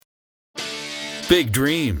Big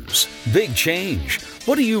dreams, big change.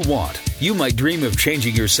 What do you want? You might dream of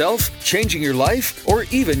changing yourself, changing your life, or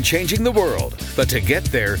even changing the world. But to get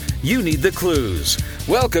there, you need the clues.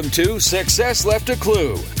 Welcome to Success Left a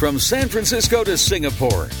Clue. From San Francisco to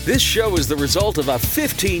Singapore, this show is the result of a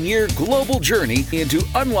 15-year global journey into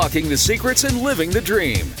unlocking the secrets and living the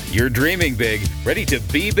dream. You're dreaming big, ready to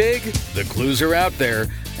be big? The clues are out there.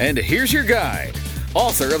 And here's your guide,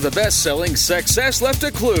 author of the best-selling Success Left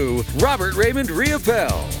a Clue, Robert Raymond Riopel.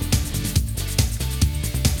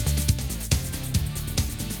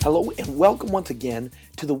 Hello and welcome once again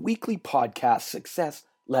to the weekly podcast, Success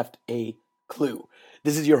Left a Clue.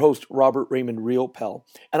 This is your host, Robert Raymond Riopel,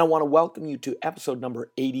 and I want to welcome you to episode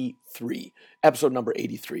number 83.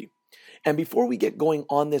 And before we get going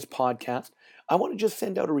on this podcast, I want to just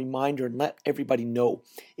send out a reminder and let everybody know,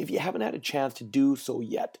 if you haven't had a chance to do so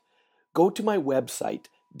yet, go to my website,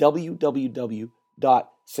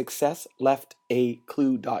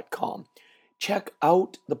 www.successleftaclue.com. Check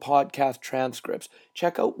out the podcast transcripts.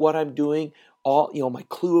 Check out what I'm doing, my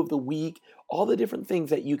clue of the week, all the different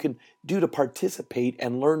things that you can do to participate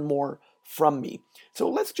and learn more from me. So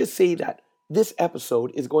let's just say that this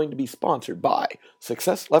episode is going to be sponsored by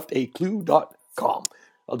successleftaclue.com.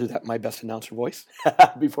 I'll do that in my best announcer voice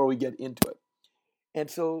before we get into it.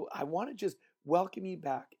 And so I want to just welcome you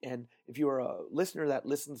back. And if you're a listener that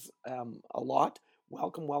listens a lot,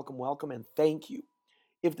 welcome, and thank you.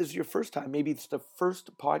 If this is your first time, maybe it's the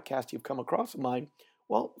first podcast you've come across of mine,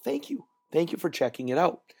 well, thank you. Thank you for checking it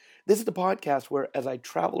out. This is the podcast where, as I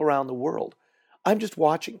travel around the world, I'm just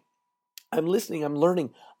watching. I'm listening, I'm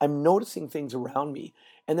learning, I'm noticing things around me,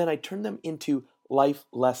 and then I turn them into life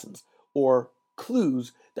lessons or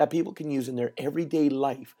clues that people can use in their everyday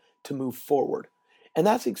life to move forward. And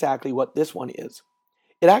that's exactly what this one is.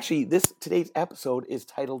 Today's episode is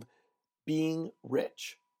titled Being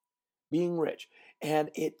Rich. Being Rich.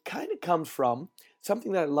 And it kind of comes from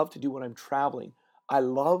something that I love to do when I'm traveling. I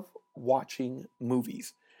love watching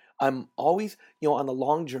movies. I'm always, on the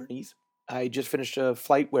long journeys. I just finished a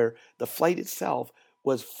flight where the flight itself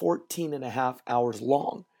was 14 and a half hours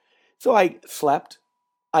long. So I slept,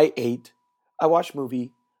 I ate, I watched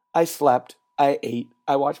movie, I slept, I ate,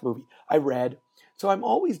 I watched movie, I read. So I'm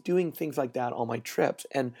always doing things like that on my trips.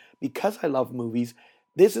 And because I love movies,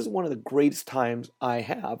 this is one of the greatest times I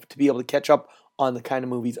have to be able to catch up on the kind of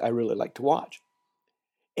movies I really like to watch.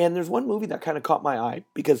 And there's one movie that kind of caught my eye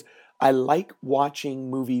because I like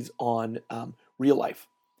watching movies on real life,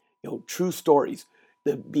 true stories,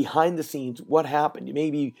 the behind the scenes, what happened.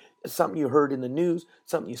 Maybe something you heard in the news,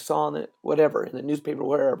 something you saw in the newspaper,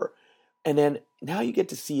 wherever. And then now you get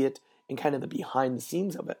to see it in kind of the behind the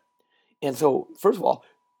scenes of it. And so, first of all,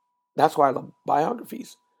 that's why I love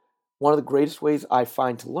biographies. One of the greatest ways I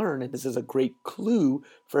find to learn, and this is a great clue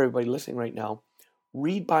for everybody listening right now,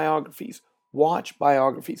 read biographies, watch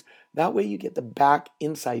biographies. That way you get the back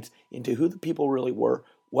insights into who the people really were,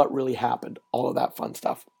 what really happened, all of that fun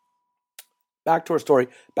stuff. Back to our story,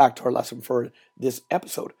 back to our lesson for this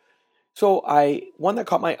episode. So one that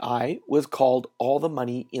caught my eye was called All the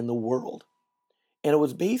Money in the World. And it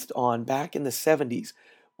was based on back in the 70s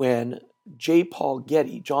when John Paul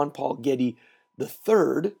Getty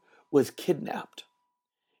III was kidnapped.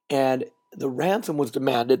 And the ransom was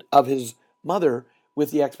demanded of his mother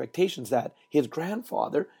with the expectations that his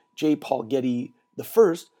grandfather, J. Paul Getty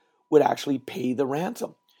I, would actually pay the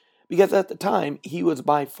ransom. Because at the time, he was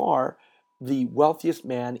by far the wealthiest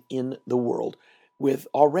man in the world, with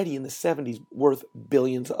already in the 70s worth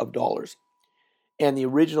billions of dollars. And the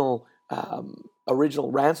original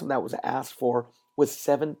ransom that was asked for was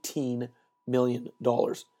 $17 million.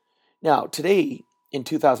 Now, today, in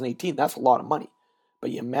 2018, that's a lot of money.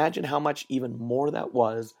 But you imagine how much even more that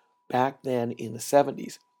was back then in the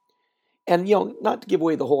 70s. And, not to give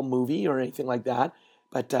away the whole movie or anything like that,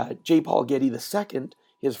 but J. Paul Getty II,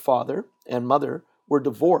 his father and mother, were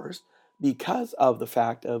divorced because of the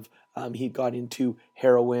fact of he got into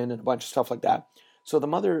heroin and a bunch of stuff like that. So the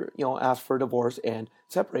mother, asked for a divorce and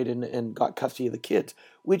separated and got custody of the kids,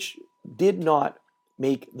 which did not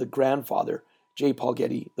make the grandfather, J. Paul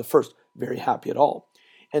Getty I, very happy at all.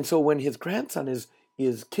 And so when his grandson is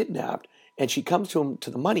kidnapped and she comes to him to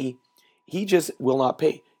the money, he just will not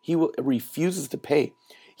pay. He refuses to pay.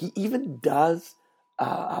 He even does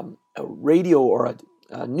a radio or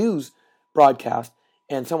a news broadcast,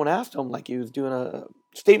 and someone asked him, like he was doing a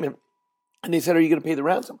statement, and they said, "Are you going to pay the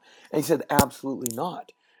ransom?" And he said, "Absolutely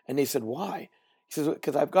not." And they said, "Why?" He says,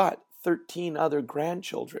 "Because I've got 13 other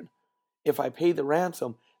grandchildren. If I pay the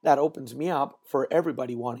ransom, that opens me up for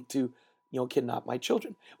everybody wanting to, kidnap my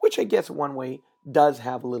children." Which I guess one way does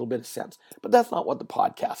have a little bit of sense. But that's not what the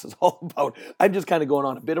podcast is all about. I'm just kind of going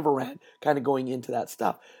on a bit of a rant, kind of going into that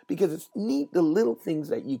stuff, because it's neat, the little things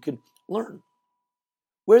that you could learn.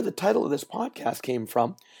 Where the title of this podcast came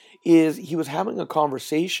from is he was having a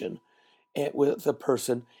conversation with a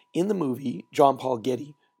person in the movie, John Paul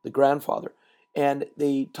Getty, the grandfather, and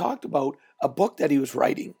they talked about a book that he was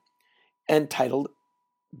writing entitled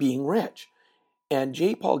Being Rich. And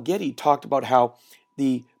J. Paul Getty talked about how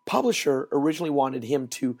the publisher originally wanted him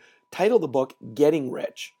to title the book Getting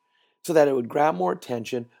Rich so that it would grab more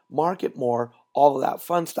attention, market more, all of that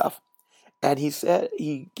fun stuff. And he said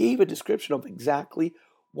he gave a description of exactly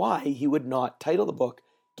why he would not title the book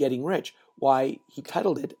Getting Rich, why he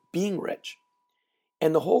titled it Being Rich.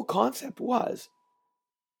 And the whole concept was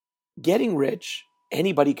getting rich,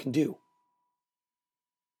 anybody can do.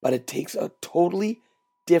 But it takes a totally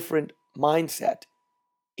different mindset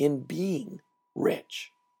in being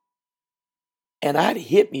rich. And that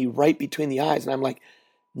hit me right between the eyes. And I'm like,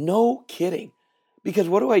 no kidding. Because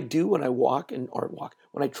what do I do when I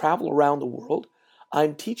when I travel around the world?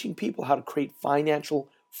 I'm teaching people how to create financial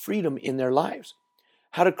freedom in their lives,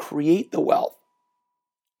 how to create the wealth.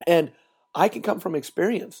 And I can come from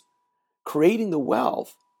experience. Creating the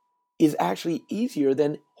wealth is actually easier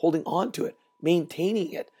than holding on to it,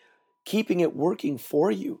 maintaining it, keeping it working for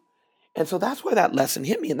you. And so that's why that lesson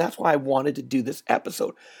hit me. And that's why I wanted to do this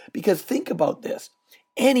episode. Because think about this.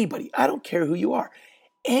 Anybody, I don't care who you are,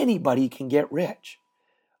 anybody can get rich.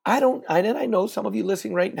 I know some of you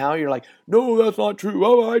listening right now, you're like, no, that's not true.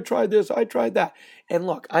 Oh, I tried this, I tried that. And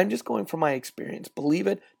look, I'm just going from my experience. Believe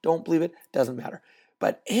it, don't believe it, doesn't matter.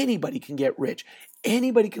 But anybody can get rich.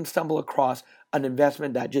 Anybody can stumble across an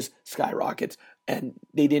investment that just skyrockets and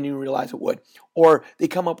they didn't even realize it would. Or they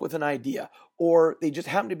come up with an idea. Or they just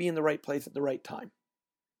happen to be in the right place at the right time.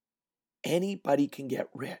 Anybody can get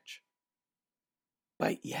rich.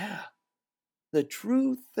 But yeah, the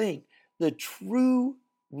true thing, the true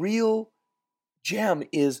real gem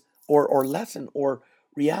is, or lesson, or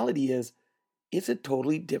reality is, it's a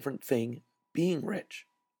totally different thing being rich.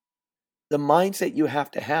 The mindset you have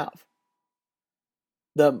to have.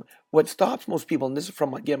 What stops most people, and this is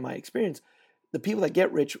from, again, my experience, the people that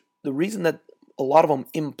get rich, the reason that a lot of them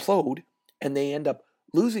implode and they end up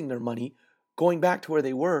losing their money, going back to where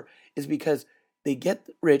they were, is because they get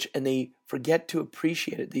rich and they forget to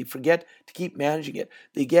appreciate it. They forget to keep managing it.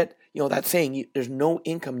 They get, that saying, there's no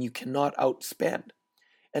income you cannot outspend.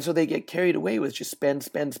 And so they get carried away with just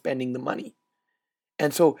spending the money.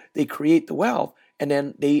 And so they create the wealth and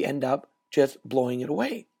then they end up just blowing it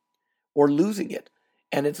away or losing it.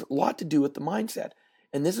 And it's a lot to do with the mindset.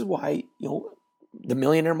 And this is why, the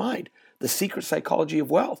Millionaire Mind, the secret psychology of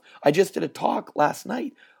wealth. I just did a talk last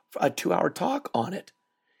night, a 2-hour talk on it.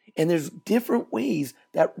 And there's different ways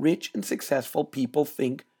that rich and successful people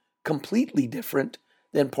think completely different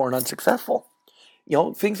than poor and unsuccessful.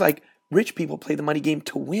 Things like rich people play the money game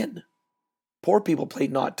to win. Poor people play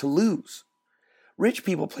not to lose. Rich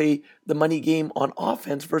people play the money game on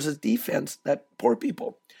offense versus defense that poor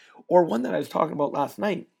people. Or one that I was talking about last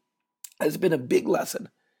night has been a big lesson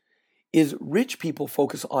is rich people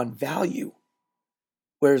focus on value,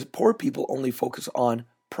 whereas poor people only focus on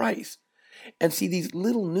price. And see these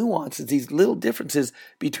little nuances, these little differences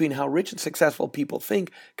between how rich and successful people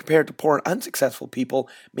think compared to poor and unsuccessful people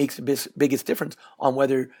makes the biggest difference on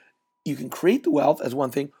whether you can create the wealth as one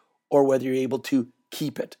thing or whether you're able to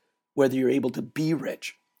keep it, whether you're able to be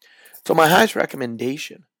rich. So my highest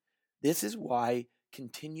recommendation, this is why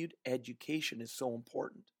continued education is so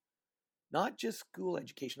important. Not just school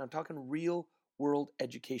education, I'm talking real world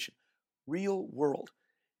education, real world.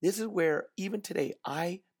 This is where, even today,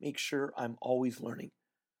 I make sure I'm always learning.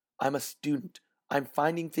 I'm a student. I'm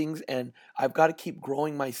finding things and I've got to keep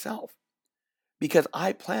growing myself because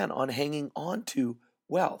I plan on hanging on to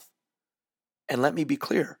wealth. And let me be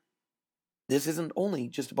clear, this isn't only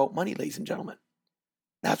just about money, ladies and gentlemen.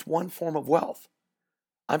 That's one form of wealth.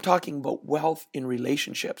 I'm talking about wealth in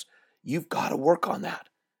relationships. You've got to work on that.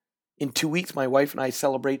 In 2 weeks, my wife and I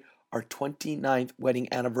celebrate our 29th wedding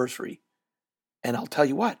anniversary. And I'll tell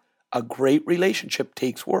you what, a great relationship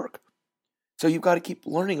takes work. So you've got to keep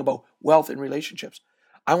learning about wealth in relationships.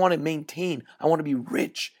 I want to be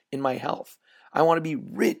rich in my health. I want to be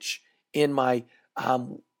rich in my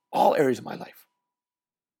all areas of my life.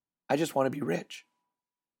 I just want to be rich.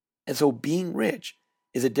 And so being rich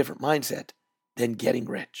is a different mindset than getting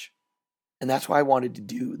rich. And that's why I wanted to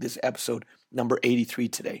do this episode number 83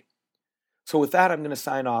 today. So with that, I'm going to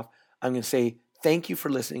sign off. I'm going to say thank you for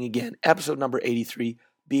listening again. Episode number 83,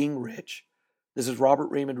 Being Rich. This is Robert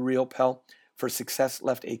Raymond Riopel for Success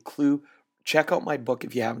Left a Clue. Check out my book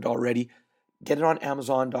if you haven't already. Get it on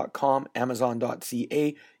Amazon.com,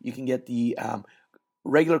 Amazon.ca. You can get the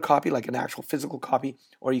regular copy, like an actual physical copy,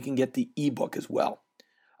 or you can get the ebook as well.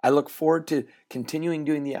 I look forward to continuing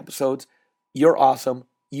doing the episodes. You're awesome.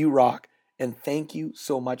 You rock. And thank you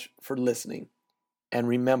so much for listening. And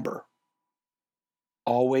remember,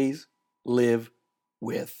 always live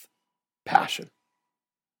with passion.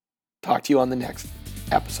 Talk to you on the next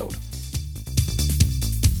episode.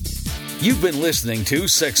 You've been listening to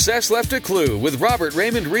Success Left a Clue with Robert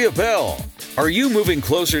Raymond Riopel. Are you moving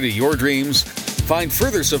closer to your dreams? Find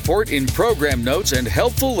further support in program notes and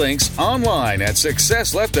helpful links online at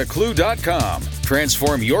successleftaclue.com.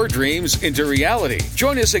 Transform your dreams into reality.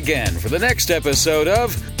 Join us again for the next episode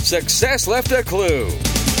of Success Left a Clue.